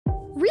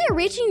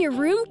Rearranging your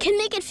room can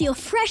make it feel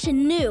fresh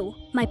and new.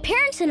 My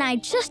parents and I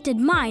just did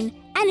mine,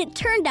 and it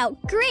turned out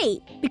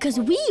great because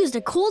we used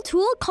a cool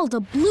tool called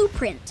a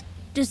blueprint.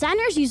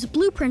 Designers use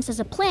blueprints as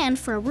a plan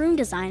for a room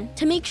design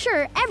to make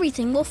sure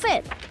everything will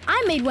fit.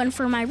 I made one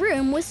for my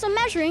room with some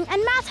measuring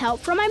and math help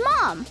from my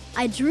mom.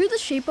 I drew the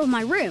shape of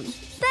my room,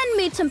 then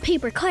made some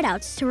paper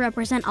cutouts to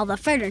represent all the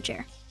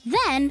furniture.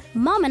 Then,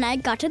 Mom and I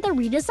got to the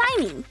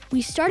redesigning.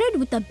 We started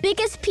with the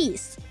biggest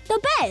piece,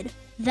 the bed.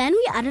 Then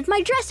we added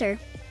my dresser.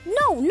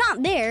 No,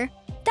 not there.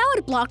 That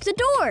would block the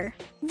door.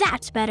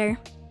 That's better.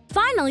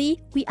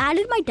 Finally, we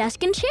added my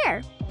desk and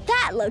chair.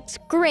 That looks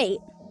great.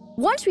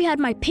 Once we had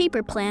my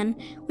paper plan,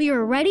 we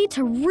were ready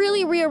to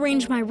really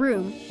rearrange my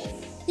room.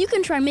 You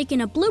can try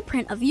making a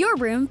blueprint of your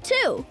room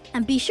too,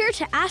 and be sure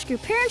to ask your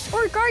parents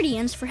or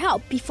guardians for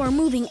help before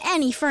moving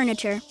any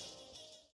furniture.